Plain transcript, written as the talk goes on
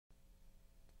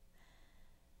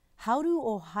How do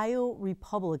Ohio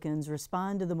Republicans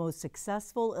respond to the most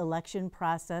successful election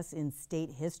process in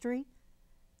state history?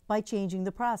 By changing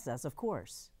the process, of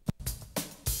course.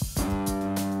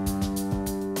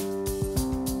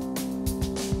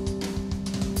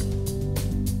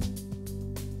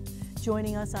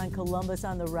 Joining us on Columbus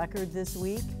on the Record this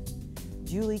week,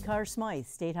 Julie Carr Smyth,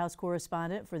 Statehouse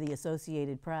Correspondent for the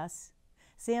Associated Press,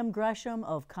 Sam Gresham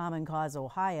of Common Cause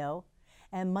Ohio,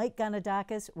 and Mike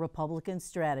Gonidakis, Republican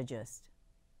Strategist.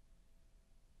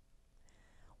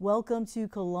 Welcome to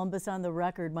Columbus on the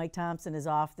Record. Mike Thompson is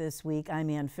off this week. I'm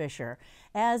Ann Fisher.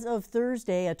 As of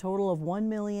Thursday, a total of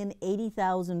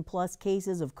 1,080,000 plus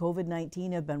cases of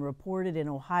COVID-19 have been reported in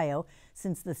Ohio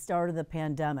since the start of the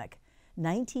pandemic.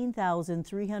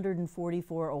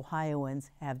 19,344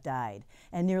 Ohioans have died,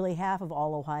 and nearly half of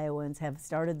all Ohioans have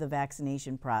started the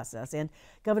vaccination process. And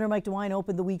Governor Mike DeWine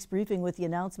opened the week's briefing with the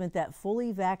announcement that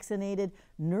fully vaccinated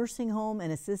nursing home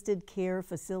and assisted care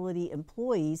facility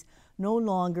employees no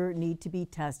longer need to be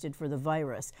tested for the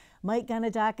virus. Mike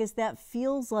Gonidakis, that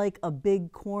feels like a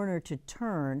big corner to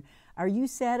turn. Are you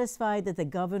satisfied that the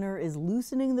governor is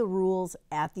loosening the rules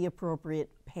at the appropriate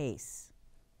pace?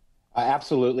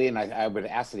 Absolutely, and I would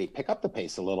ask that he pick up the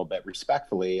pace a little bit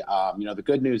respectfully. The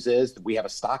good news is that we have a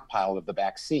stockpile of the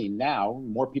vaccine now.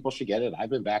 More people should get it. I've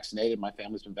been vaccinated. My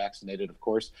family's been vaccinated, of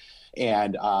course,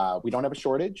 and we don't have a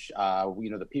shortage.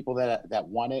 The people that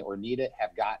want it or need it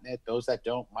have gotten it. Those that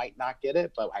don't might not get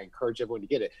it, but I encourage everyone to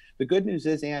get it. The good news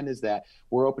is, Ann, is that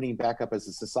we're opening back up as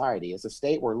a society. As a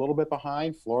state, we're a little bit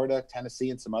behind Florida, Tennessee,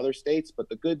 and some other states, but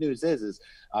the good news is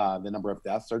the number of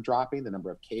deaths are dropping, the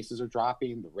number of cases are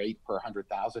dropping, the rate per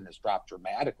 100,000 has dropped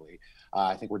dramatically.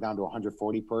 I think we're down to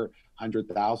 140 per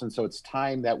 100,000. So it's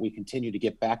time that we continue to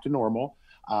get back to normal,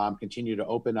 continue to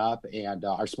open up, and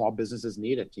our small businesses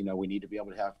need it. We need to be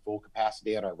able to have full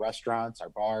capacity at our restaurants, our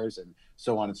bars, and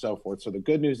so on and so forth. So the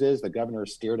good news is the governor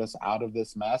has steered us out of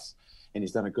this mess, and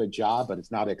he's done a good job, but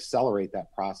it's now to accelerate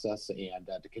that process and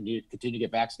to continue to get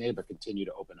vaccinated, but continue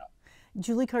to open up.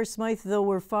 Julie Carr Smyth, though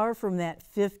we're far from that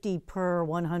 50 per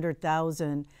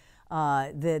 100,000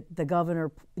 that the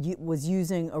governor was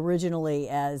using originally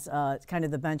as kind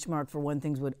of the benchmark for when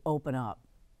things would open up.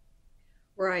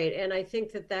 Right, and I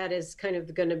think that is kind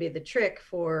of going to be the trick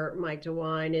for Mike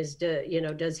DeWine is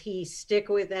does he stick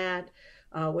with that,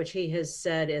 which he has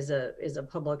said is a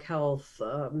public health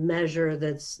measure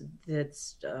that's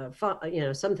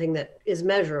something that is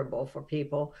measurable for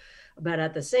people. But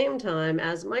at the same time,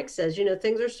 as Mike says,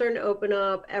 things are starting to open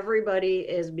up. Everybody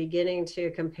is beginning to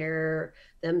compare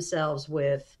themselves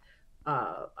with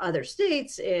other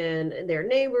states and their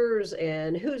neighbors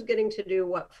and who's getting to do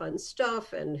what fun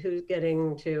stuff and who's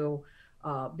getting to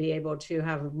be able to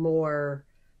have more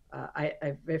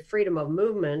freedom of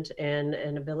movement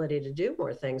and ability to do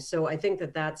more things. So I think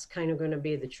that's kind of going to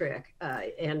be the trick.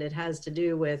 And it has to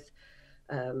do with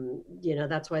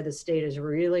that's why the state is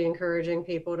really encouraging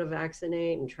people to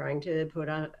vaccinate and trying to put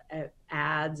out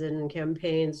ads and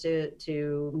campaigns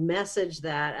to message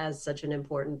that as such an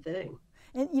important thing.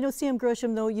 And, Sam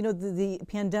Gresham, though, the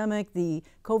pandemic, the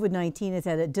COVID-19 has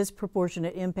had a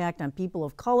disproportionate impact on people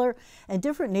of color and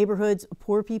different neighborhoods,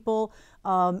 poor people,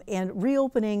 and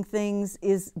reopening things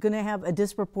is going to have a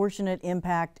disproportionate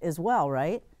impact as well,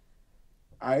 right?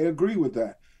 I agree with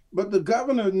that. But the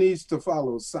governor needs to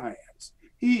follow science.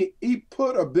 He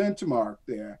put a benchmark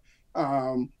there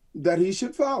that he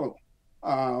should follow.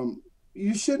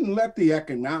 You shouldn't let the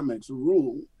economics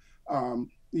rule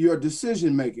your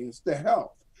decision making. It's the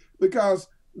health, because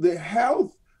the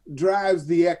health drives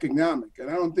the economic, and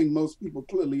I don't think most people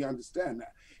clearly understand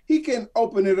that. He can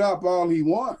open it up all he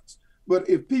wants, but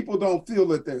if people don't feel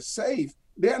that they're safe,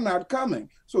 they're not coming.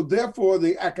 So therefore,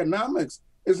 the economics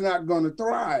is not going to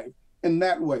thrive in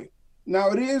that way.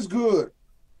 Now, it is good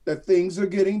that things are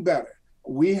getting better.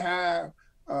 We have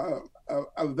a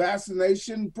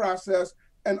vaccination process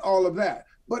and all of that,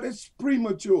 but it's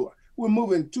premature. We're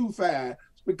moving too fast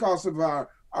because of our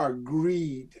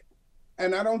greed.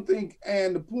 And I don't think,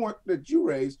 and the point that you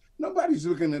raised, nobody's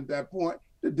looking at that point,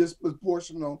 the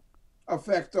disproportional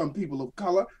effect on people of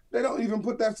color. They don't even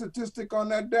put that statistic on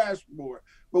that dashboard.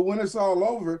 But when it's all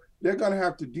over, they're going to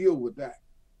have to deal with that.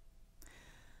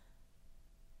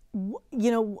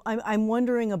 I'm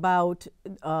wondering about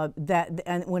that,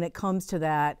 and when it comes to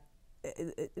that,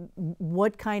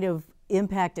 what kind of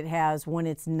impact it has when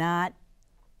it's not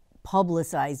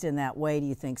publicized in that way, do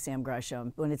you think, Sam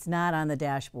Gresham, when it's not on the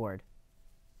dashboard?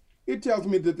 It tells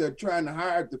me that they're trying to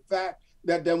hide the fact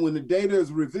that then when the data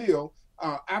is revealed,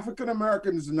 African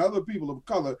Americans and other people of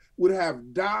color would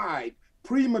have died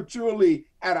prematurely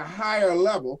at a higher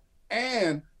level,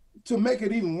 and to make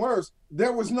it even worse,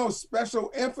 there was no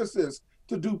special emphasis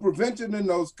to do prevention in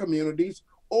those communities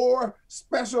or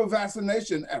special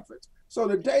vaccination efforts. So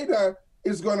the data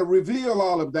is going to reveal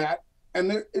all of that,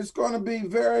 and it's going to be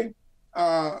very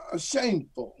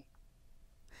shameful.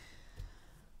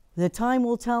 The time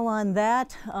will tell on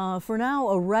that. For now,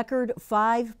 a record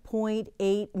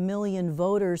 5.8 million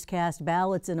voters cast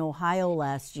ballots in Ohio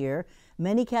last year.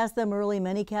 Many cast them early,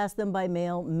 many cast them by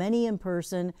mail, many in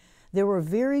person. There were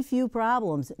very few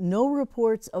problems, no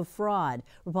reports of fraud.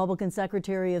 Republican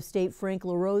Secretary of State Frank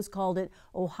LaRose called it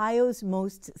Ohio's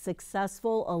most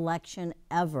successful election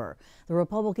ever. The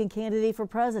Republican candidate for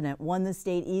president won the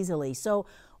state easily. So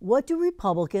what do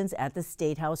Republicans at the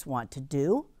Statehouse want to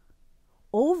do?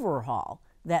 Overhaul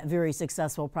that very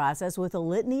successful process with a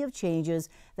litany of changes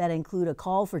that include a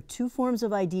call for 2 forms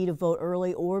of ID to vote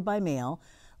early or by mail,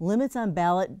 limits on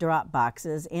ballot drop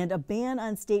boxes, and a ban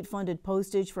on state-funded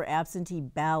postage for absentee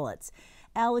ballots.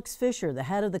 Alex Fisher, the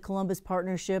head of the Columbus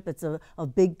Partnership, it's a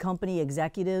big company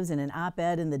executives, in an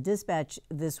op-ed in the Dispatch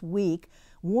this week,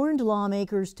 warned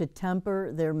lawmakers to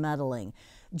temper their meddling.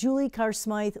 Julie Carr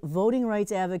Smyth, voting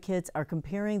rights advocates are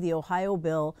comparing the Ohio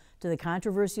bill to the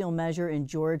controversial measure in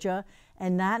Georgia,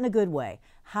 and not in a good way.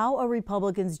 How are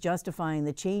Republicans justifying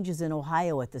the changes in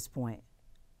Ohio at this point?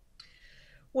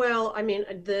 Well, I mean,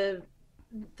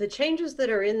 the changes that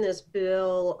are in this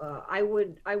bill, I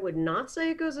would not say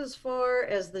it goes as far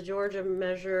as the Georgia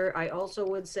measure. I also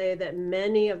would say that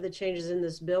many of the changes in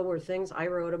this bill were things I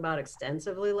wrote about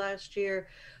extensively last year.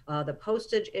 The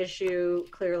postage issue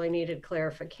clearly needed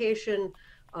clarification,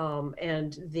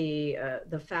 and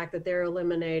the fact that they're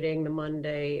eliminating the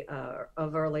Monday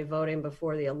of early voting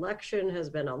before the election has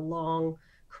been a long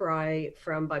cry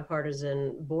from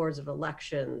bipartisan boards of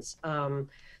elections.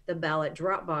 The ballot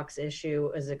drop box issue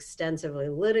is extensively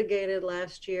litigated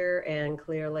last year, and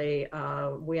clearly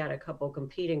we had a couple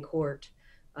competing court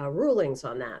rulings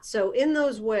on that. So in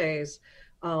those ways,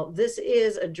 this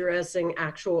is addressing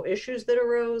actual issues that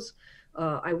arose.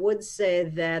 I would say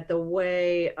that the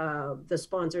way the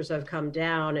sponsors have come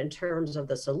down in terms of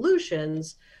the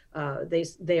solutions,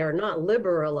 they are not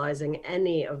liberalizing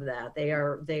any of that. They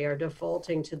are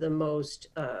defaulting to the most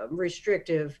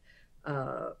restrictive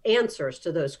answers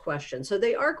to those questions. So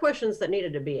they are questions that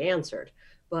needed to be answered,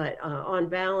 but on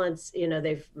balance, you know,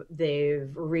 they've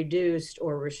reduced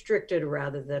or restricted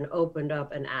rather than opened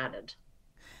up and added.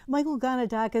 Michael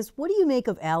Gonidakis, what do you make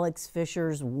of Alex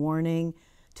Fisher's warning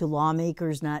to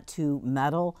lawmakers not to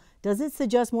meddle? Does it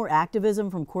suggest more activism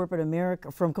from corporate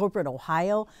America, from corporate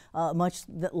Ohio, much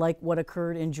like what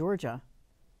occurred in Georgia?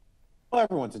 Well,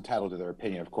 everyone's entitled to their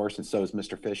opinion, of course, and so is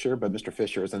Mr. Fisher. But Mr.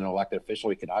 Fisher is an elected official.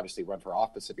 He can obviously run for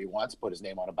office if he wants, put his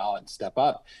name on a ballot and step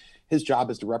up. His job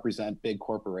is to represent big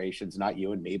corporations, not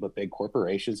you and me, but big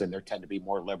corporations, and they tend to be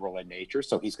more liberal in nature,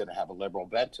 so he's going to have a liberal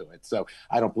bent to it. So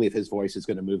I don't believe his voice is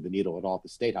going to move the needle at all at the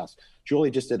Statehouse.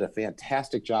 Julie just did a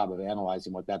fantastic job of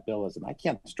analyzing what that bill is, and I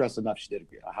can't stress enough she did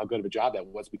how good of a job that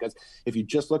was, because if you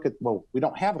just look at, well, we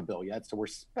don't have a bill yet, so we're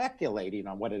speculating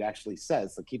on what it actually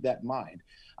says, so keep that in mind.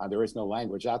 There is no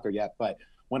language out there yet, but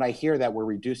when I hear that we're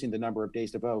reducing the number of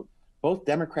days to vote, both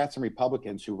Democrats and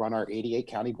Republicans who run our 88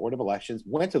 county board of elections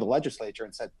went to the legislature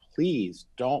and said, please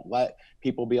don't let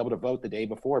people be able to vote the day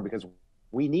before, because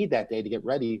we need that day to get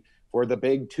ready for the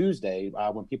big Tuesday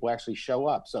when people actually show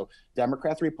up. So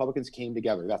Democrats and Republicans came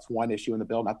together. That's one issue in the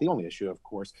bill, not the only issue, of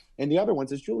course. And the other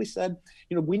ones, as Julie said,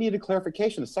 you know, we need a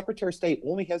clarification. The Secretary of State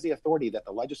only has the authority that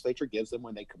the legislature gives them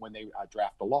when they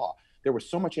draft the law. There was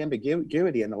so much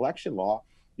ambiguity in election law.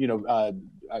 You know,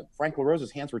 Frank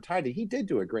LaRose's hands were tied, and he did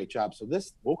do a great job. So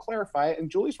this will clarify it. And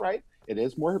Julie's right. It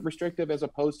is more restrictive as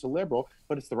opposed to liberal,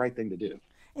 but it's the right thing to do.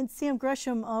 And Sam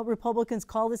Gresham, Republicans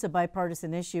call this a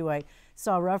bipartisan issue. I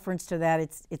saw reference to that.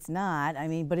 It's not. I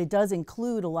mean, but it does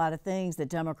include a lot of things that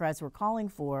Democrats were calling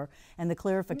for, and the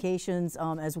clarifications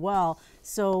as well.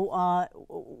 So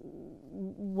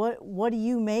what do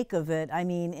you make of it? I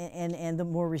mean, and the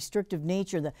more restrictive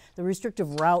nature, the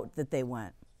restrictive route that they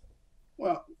went.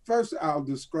 Well, first I'll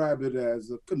describe it as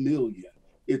a chameleon.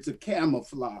 It's a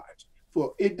camouflage.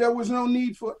 There was no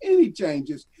need for any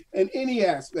changes in any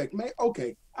aspect.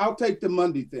 Okay, I'll take the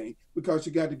Monday thing because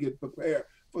you got to get prepared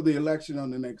for the election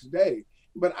on the next day.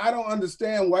 But I don't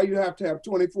understand why you have to have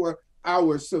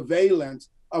 24-hour surveillance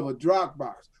of a drop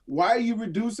box. Why are you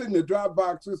reducing the drop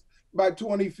boxes by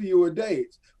 20 fewer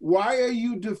days? Why are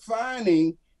you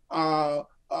defining or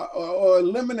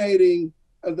eliminating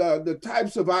the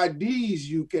types of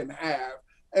IDs you can have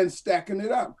and stacking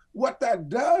it up? What that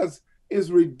does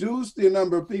is reduce the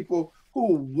number of people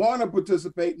who want to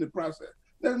participate in the process.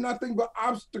 There's nothing but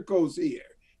obstacles here,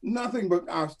 nothing but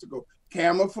obstacles.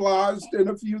 camouflaged in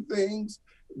a few things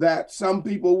that some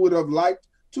people would have liked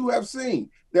to have seen.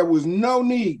 There was no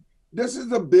need. This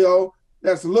is a bill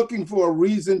that's looking for a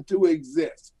reason to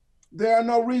exist. There are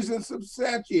no reasons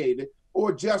substantiated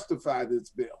or justify this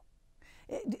bill.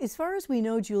 As far as we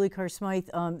know, Julie Carr Smyth,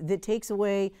 that takes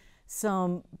away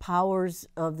some powers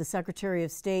of the Secretary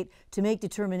of State to make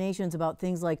determinations about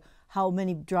things like how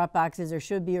many drop boxes there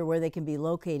should be or where they can be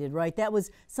located, right? That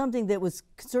was something that was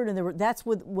concerned. That's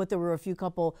what there were a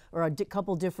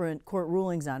couple different court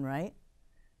rulings on, right?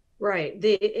 Right.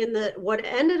 What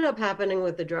ended up happening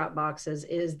with the drop boxes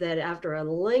is that after a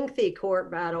lengthy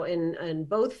court battle in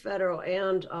both federal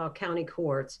and county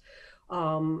courts,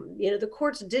 the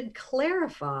courts did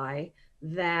clarify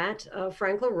that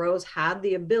Frank LaRose had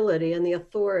the ability and the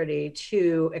authority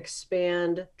to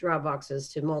expand drop boxes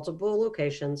to multiple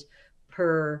locations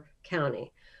per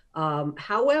county.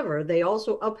 However, they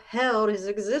also upheld his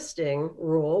existing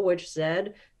rule, which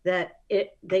said that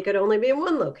they could only be in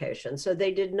one location. So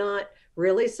they did not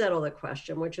really settle the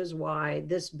question, which is why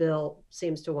this bill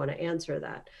seems to want to answer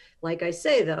that. Like I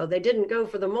say, though, they didn't go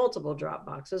for the multiple drop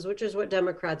boxes, which is what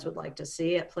Democrats would like to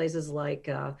see at places like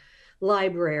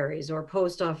libraries or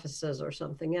post offices or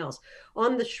something else.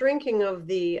 On the shrinking of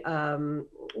the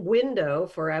window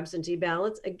for absentee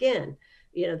ballots, again,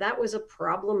 that was a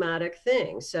problematic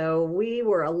thing. So we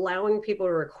were allowing people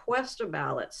to request a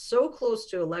ballot so close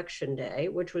to Election Day,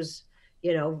 which was,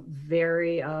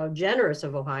 very generous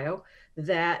of Ohio,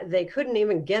 that they couldn't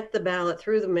even get the ballot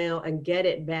through the mail and get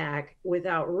it back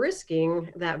without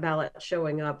risking that ballot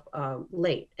showing up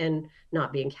late and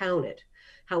not being counted.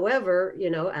 However,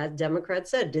 as Democrats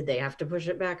said, did they have to push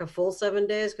it back a full 7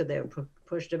 days? Could they have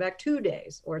pushed it back 2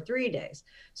 days or 3 days?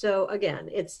 So again,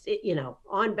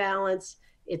 on balance,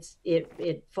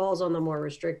 it falls on the more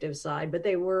restrictive side, but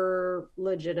they were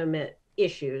legitimate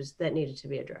issues that needed to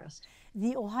be addressed.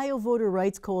 The Ohio Voter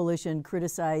Rights Coalition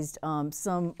criticized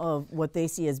some of what they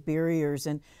see as barriers,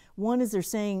 and one is they're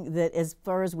saying that as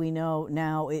far as we know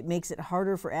now, it makes it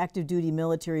harder for active duty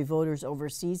military voters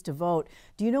overseas to vote.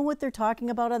 Do you know what they're talking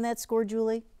about on that score,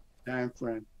 Julie? Time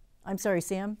frame. I'm sorry,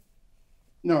 Sam?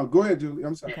 No, go ahead, Julie.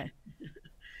 I'm sorry. Okay.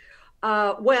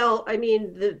 Well, I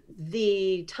mean,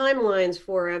 the timelines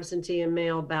for absentee and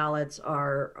mail ballots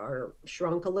are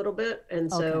shrunk a little bit.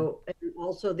 And so and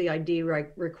also the ID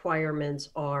requirements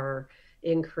are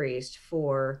increased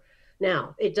for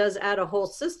now. It does add a whole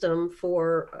system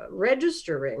for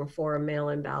registering for a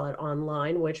mail-in ballot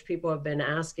online, which people have been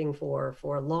asking for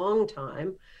a long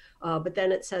time. But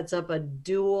then it sets up a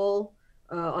dual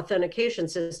authentication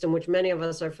system, which many of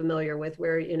us are familiar with,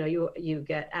 where you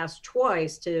get asked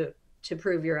twice to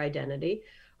prove your identity.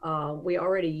 We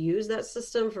already use that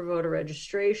system for voter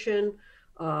registration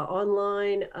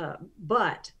online,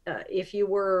 but if you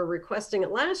were requesting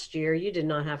it last year, you did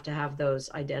not have to have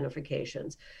those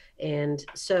identifications. And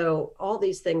so all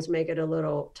these things make it a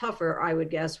little tougher, I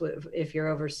would guess, if you're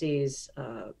overseas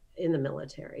in the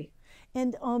military.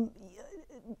 And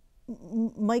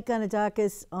Mike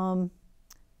Gonidakis,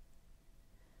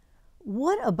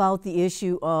 what about the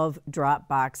issue of drop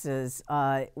boxes?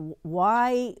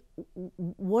 What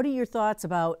are your thoughts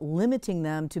about limiting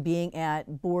them to being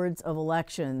at boards of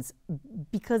elections?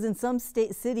 Because in some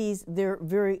cities,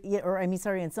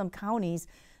 in some counties,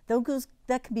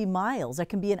 that can be miles. That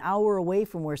can be an hour away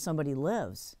from where somebody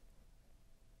lives.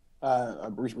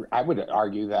 I would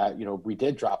argue that, we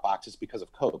did drop boxes because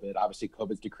of COVID. Obviously,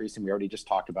 COVID's decreasing. We already just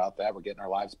talked about that. We're getting our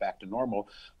lives back to normal.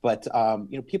 But,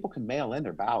 people can mail in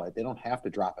their ballot. They don't have to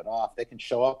drop it off. They can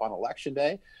show up on Election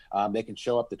Day. They can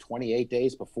show up the 28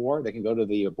 days before. They can go to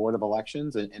the Board of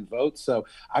Elections and vote. So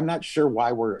I'm not sure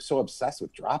why we're so obsessed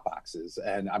with drop boxes.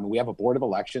 And we have a Board of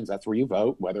Elections. That's where you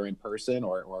vote, whether in person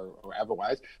or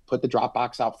otherwise. Put the drop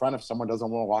box out front if someone doesn't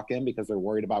want to walk in because they're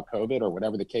worried about COVID or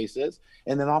whatever the case is.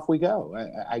 And then off we go.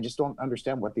 I just don't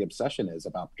understand what the obsession is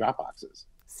about drop boxes.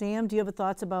 Sam, do you have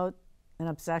thoughts about an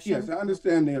obsession? Yes, I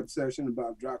understand the obsession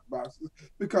about drop boxes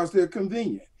because they're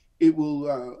convenient. It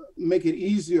will make it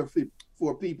easier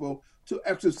for people to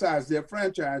exercise their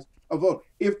franchise of vote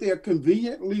if they're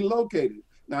conveniently located.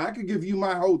 Now, I could give you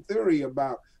my whole theory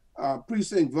about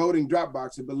precinct voting drop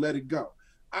boxes, but let it go.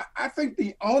 I think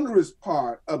the onerous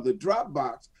part of the drop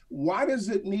box, why does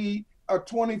it need a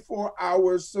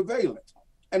 24-hour surveillance?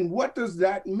 And what does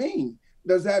that mean?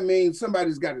 Does that mean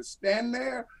somebody's got to stand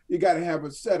there? You got to have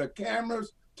a set of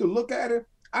cameras to look at it?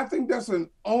 I think that's an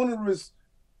onerous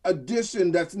addition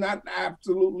that's not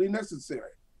absolutely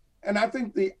necessary. And I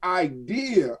think the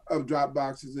idea of drop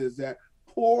boxes is that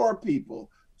poor people,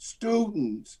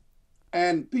 students,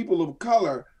 and people of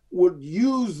color would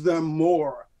use them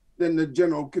more than the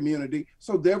general community.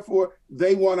 So therefore,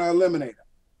 they want to eliminate them.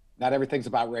 Not everything's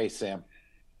about race, Sam.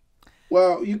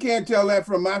 Well, you can't tell that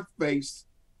from my face.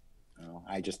 Oh,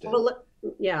 I just did. Well,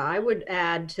 yeah, I would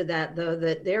add to that, though,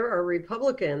 that there are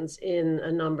Republicans in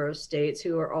a number of states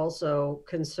who are also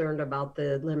concerned about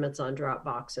the limits on drop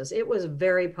boxes. It was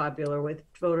very popular with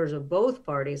voters of both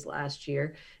parties last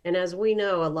year. And as we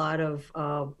know, a lot of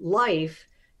life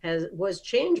was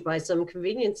changed by some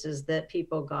conveniences that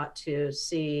people got to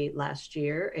see last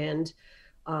year. And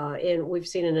we've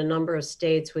seen in a number of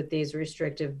states with these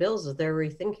restrictive bills that they're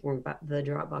rethinking about the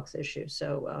drop box issue.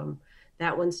 So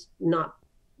that one's not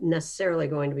necessarily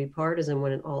going to be partisan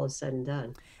when it all is said and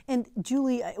done. And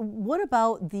Julie, what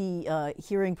about the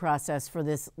hearing process for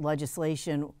this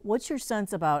legislation? What's your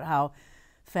sense about how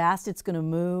fast it's going to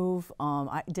move?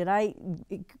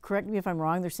 Correct me if I'm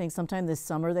wrong, they're saying sometime this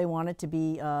summer they want it to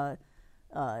be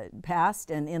passed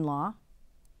and in law?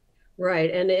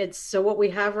 Right, and so what we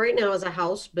have right now is a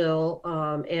House bill,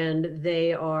 and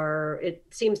it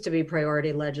seems to be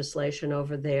priority legislation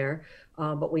over there.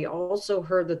 But we also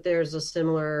heard that there's a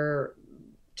similar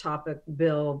topic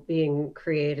bill being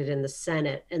created in the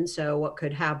Senate. And so what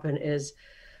could happen is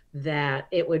that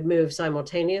it would move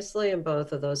simultaneously in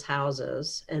both of those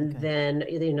houses. And then,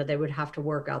 they would have to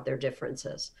work out their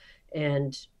differences.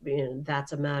 And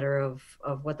that's a matter of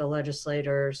what the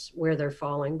legislators, where they're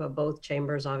falling. But both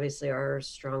chambers obviously are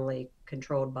strongly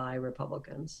controlled by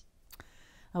Republicans.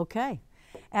 Okay.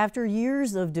 After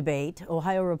years of debate,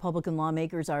 Ohio Republican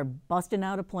lawmakers are busting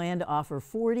out a plan to offer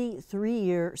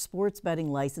 43-year sports betting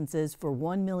licenses for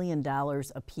 $1 million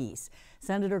apiece.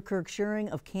 Senator Kirk Scheuring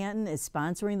of Canton is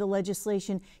sponsoring the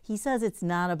legislation. He says it's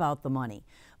not about the money.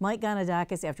 Mike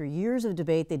Gonidakis, after years of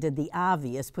debate, they did the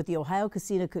obvious, put the Ohio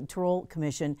Casino Control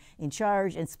Commission in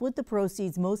charge and split the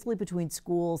proceeds mostly between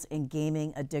schools and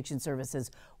gaming addiction services.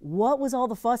 What was all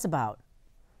the fuss about?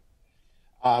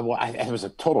 It was a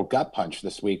total gut punch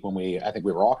this week when I think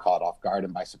we were all caught off guard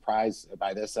and by surprise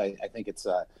by this. I think it's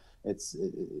a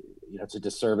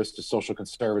disservice to social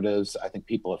conservatives. I think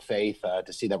people of faith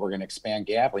to see that we're going to expand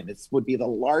gambling. This would be the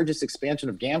largest expansion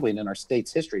of gambling in our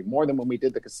state's history, more than when we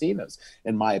did the casinos,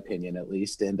 in my opinion, at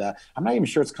least. And I'm not even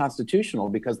sure it's constitutional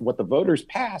because what the voters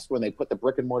passed when they put the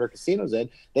brick and mortar casinos in,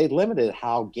 they limited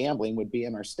how gambling would be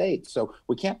in our state. So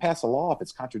we can't pass a law if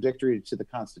it's contradictory to the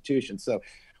Constitution. So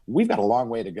we've got a long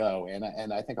way to go,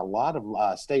 and I think a lot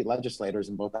of state legislators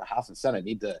in both the House and Senate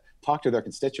need to talk to their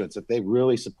constituents if they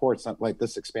really support something like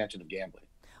this expansion of gambling.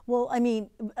 Well, I mean,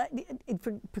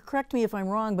 correct me if I'm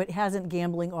wrong, but hasn't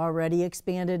gambling already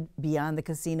expanded beyond the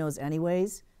casinos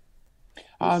anyways?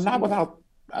 Not without,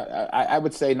 I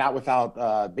would say not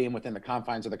without being within the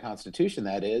confines of the Constitution,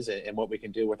 that is, and what we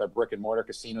can do with our brick and mortar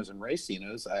casinos and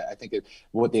racinos. I think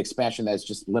with the expansion that's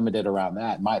just limited around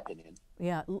that, in my opinion.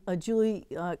 Yeah, Julie,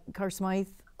 Carr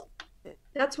Smyth.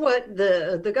 That's what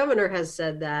the governor has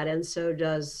said that, and so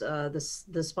does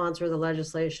the sponsor of the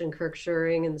legislation, Kirk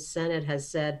Scheuring, in the Senate has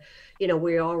said,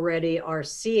 we already are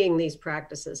seeing these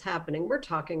practices happening. We're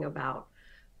talking about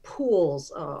pools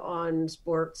on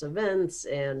sports events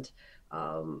and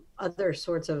other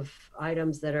sorts of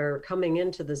items that are coming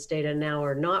into the state and now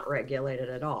are not regulated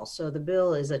at all. So the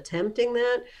bill is attempting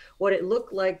that. What it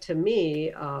looked like to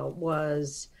me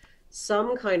was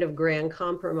some kind of grand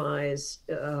compromise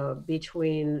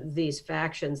between these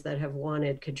factions that have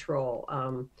wanted control.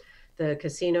 The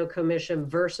Casino Commission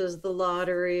versus the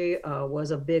lottery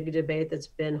was a big debate that's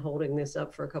been holding this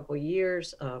up for a couple of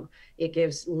years. It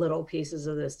gives little pieces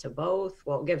of this to both.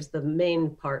 Well, it gives the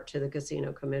main part to the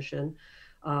Casino Commission,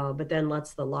 but then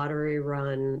lets the lottery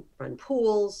run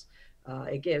pools.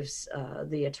 It gives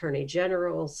the Attorney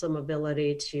General some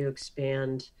ability to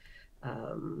expand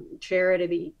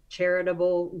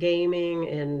charitable gaming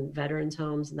in veterans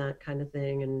homes and that kind of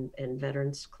thing, and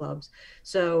veterans clubs.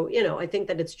 So, I think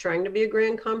that it's trying to be a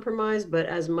grand compromise, but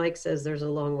as Mike says, there's a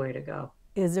long way to go.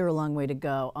 Is there a long way to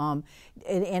go?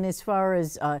 And as far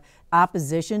as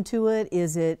opposition to it,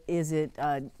 is it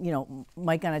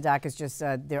Mike Gonidakis just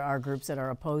said there are groups that are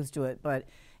opposed to it, but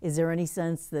is there any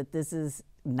sense that this is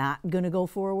not going to go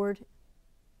forward?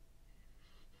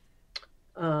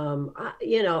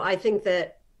 I think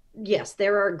that, yes,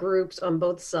 there are groups on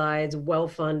both sides,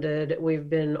 well-funded. We've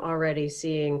been already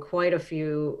seeing quite a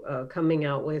few coming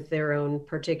out with their own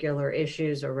particular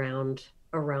issues around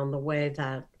the way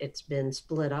that it's been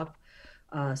split up.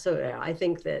 So I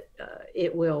think that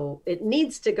it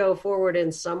needs to go forward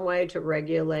in some way to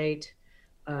regulate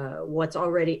what's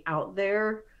already out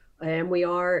there. And we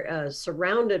are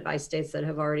surrounded by states that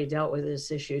have already dealt with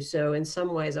this issue. So in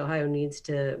some ways, Ohio needs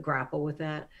to grapple with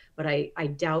that. But I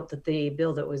doubt that the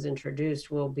bill that was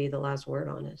introduced will be the last word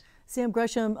on it. Sam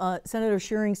Gresham, Senator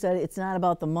Shearing said it's not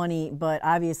about the money, but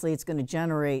obviously it's going to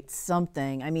generate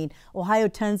something. I mean, Ohio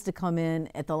tends to come in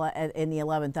in the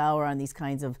 11th hour on these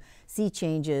kinds of sea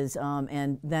changes,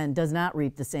 and then does not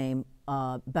reap the same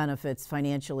benefits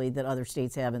financially that other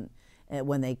states haven't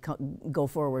when they go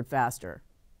forward faster.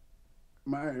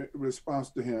 My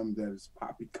response to him, that is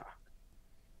poppycock.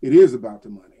 It is about the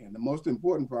money, and the most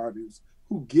important part is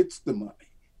who gets the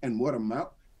money and what amount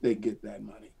they get that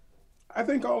money. I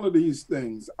think all of these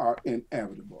things are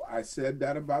inevitable. I said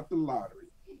that about the lottery.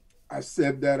 I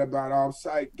said that about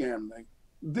off-site gambling.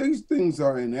 These things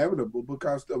are inevitable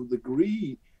because of the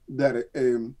greed that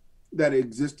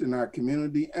exists in our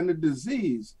community and the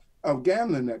disease of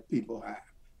gambling that people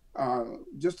have.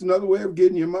 Just another way of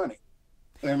getting your money.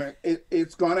 And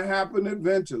it's going to happen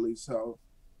eventually. So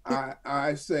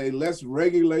I say let's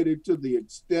regulate it to the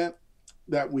extent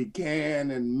that we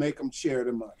can and make them share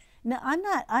the money. Now,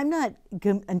 I'm not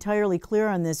entirely clear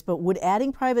on this, but would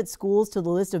adding private schools to the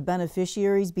list of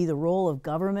beneficiaries be the role of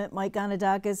government, Mike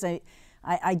Gonidakis?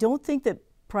 I don't think that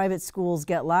private schools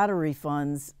get lottery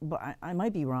funds, but I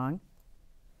might be wrong.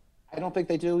 I don't think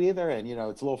they do either, and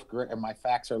it's a little. My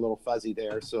facts are a little fuzzy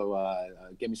there, so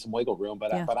give me some wiggle room.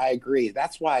 But but I agree.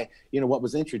 That's why what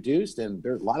was introduced, and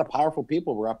there are a lot of powerful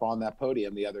people were up on that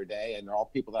podium the other day, and they're all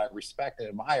people that I respect and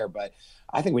admire. But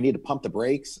I think we need to pump the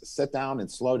brakes, sit down, and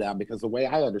slow down, because the way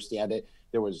I understand it,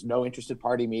 there was no interested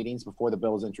party meetings before the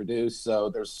bill was introduced. So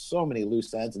there's so many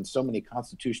loose ends and so many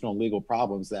constitutional and legal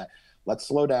problems that let's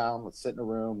slow down, let's sit in a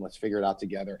room, let's figure it out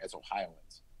together as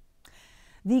Ohioans.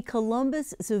 The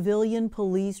Columbus Civilian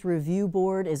Police Review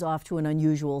Board is off to an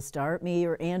unusual start.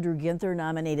 Mayor Andrew Ginther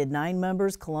nominated 9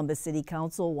 members. Columbus City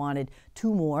Council wanted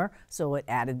 2 more, so it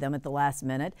added them at the last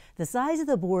minute. The size of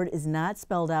the board is not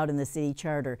spelled out in the city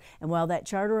charter, and while that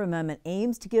charter amendment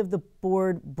aims to give the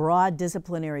board broad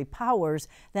disciplinary powers,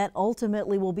 that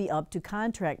ultimately will be up to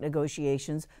contract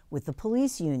negotiations with the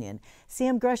police union.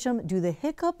 Sam Gresham, do the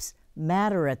hiccups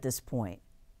matter at this point?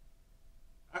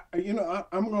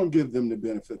 I'm going to give them the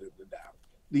benefit of the doubt.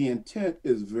 The intent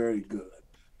is very good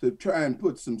to try and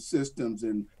put some systems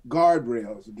and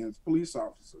guardrails against police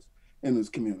officers in this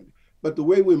community. But the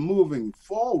way we're moving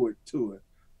forward to it,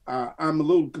 I'm a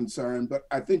little concerned, but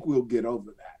I think we'll get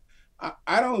over that.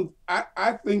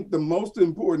 I think the most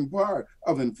important part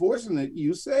of enforcing it,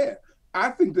 you said, I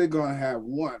think they're going to have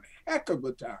one heck of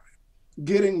a time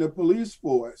getting the police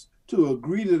force to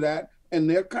agree to that in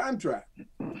their contract.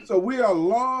 So we are a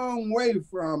long way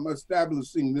from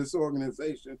establishing this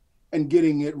organization and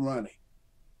getting it running.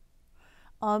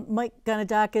 Mike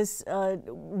Gonidakis,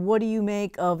 what do you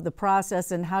make of the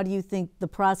process, and how do you think the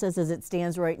process as it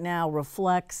stands right now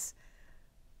reflects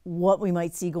what we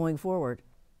might see going forward?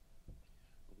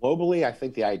 Globally, I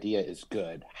think the idea is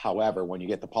good. However, when you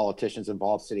get the politicians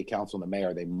involved, city council and the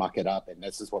mayor, they muck it up. And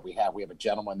this is what we have. We have a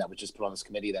gentleman that was just put on this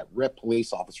committee that ripped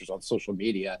police officers on social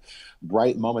media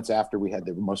right moments after we had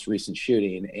the most recent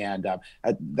shooting. And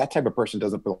that type of person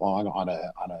doesn't belong on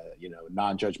a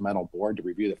non-judgmental board to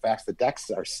review the facts. The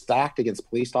decks are stacked against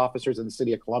police officers in the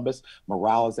city of Columbus.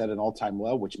 Morale is at an all-time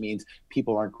low, which means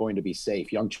people aren't going to be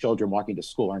safe. Young children walking to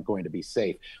school aren't going to be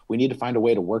safe. We need to find a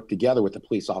way to work together with the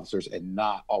police officers and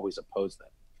not always oppose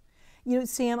them.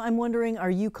 Sam, I'm wondering,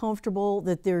 are you comfortable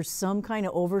that there's some kind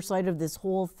of oversight of this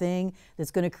whole thing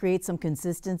that's going to create some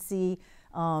consistency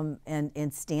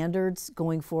and standards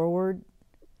going forward?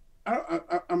 I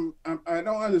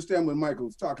don't understand what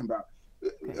Michael's talking about.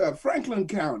 Franklin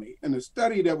County, in a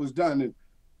study that was done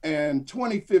in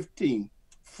 2015,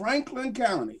 Franklin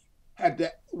County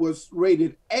was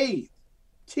rated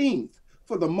 18th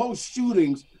for the most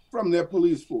shootings from their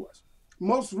police force.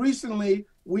 Most recently,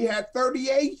 we had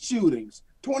 38 shootings.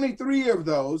 23 of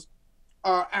those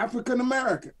are African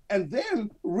American. And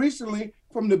then recently,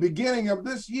 from the beginning of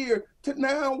this year to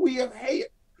now, we have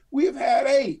had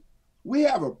 8. We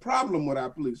have a problem with our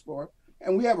police force,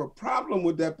 and we have a problem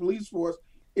with that police force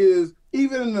is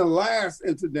even in the last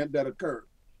incident that occurred.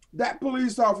 That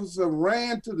police officer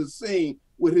ran to the scene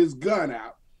with his gun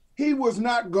out. He was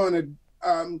not going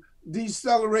to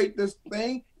decelerate this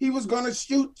thing. He was going to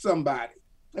shoot somebody.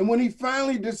 And when he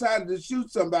finally decided to shoot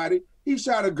somebody, he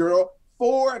shot a girl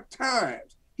 4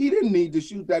 times. He didn't need to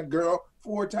shoot that girl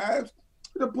 4 times.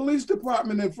 The police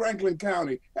department in Franklin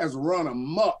County has run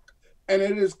amok, and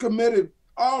it has committed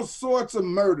all sorts of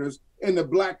murders in the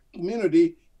Black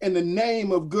community in the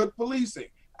name of good policing.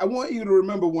 I want you to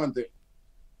remember one thing.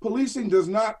 Policing does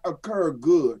not occur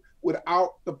good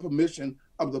without the permission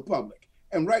of the public.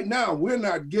 And right now, we're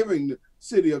not giving the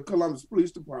City of Columbus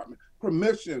Police Department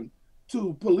permission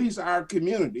to police our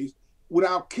communities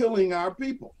without killing our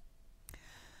people.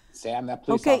 Sam, that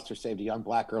police officer saved a young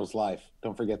black girl's life.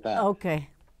 Don't forget that. Okay.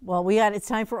 Well, it's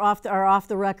time for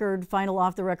final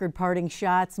off the record parting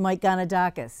shots. Mike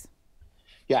Gonidakis.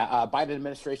 Yeah, Biden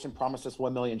administration promised us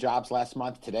 1 million jobs last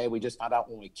month. Today, we just found out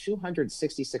only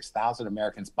 266,000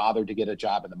 Americans bothered to get a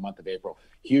job in the month of April.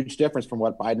 Huge difference from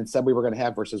what Biden said we were going to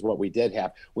have versus what we did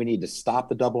have. We need to stop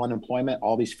the double unemployment,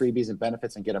 all these freebies and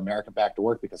benefits, and get America back to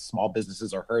work because small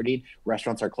businesses are hurting.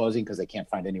 Restaurants are closing because they can't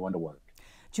find anyone to work.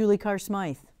 Julie Carr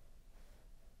Smyth.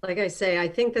 Like I say, I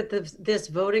think that this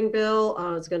voting bill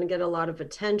is going to get a lot of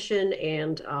attention,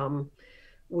 and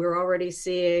we're already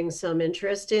seeing some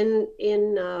interest in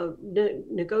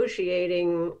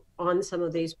negotiating on some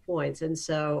of these points. And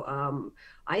so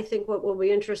I think what will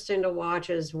be interesting to watch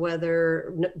is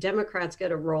whether Democrats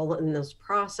get a role in this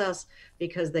process,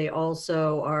 because they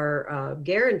also are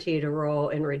guaranteed a role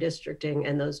in redistricting,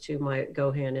 and those two might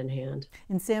go hand in hand.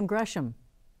 And Sam Gresham.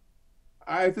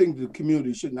 I think the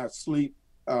community should not sleep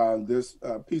this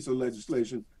piece of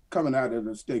legislation coming out of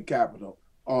the state capitol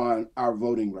on our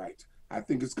voting rights. I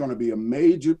think it's going to be a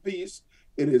major piece.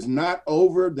 It is not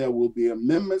over. There will be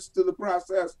amendments to the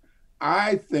process.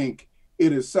 I think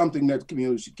it is something that the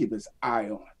community should keep its eye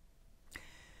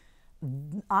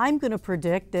on. I'm going to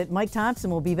predict that Mike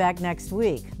Thompson will be back next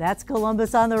week. That's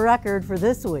Columbus on the Record for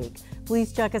this week.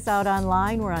 Please check us out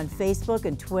online. We're on Facebook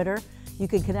and Twitter. You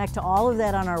can connect to all of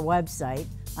that on our website.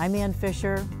 I'm Ann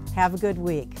Fisher. Have a good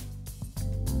week.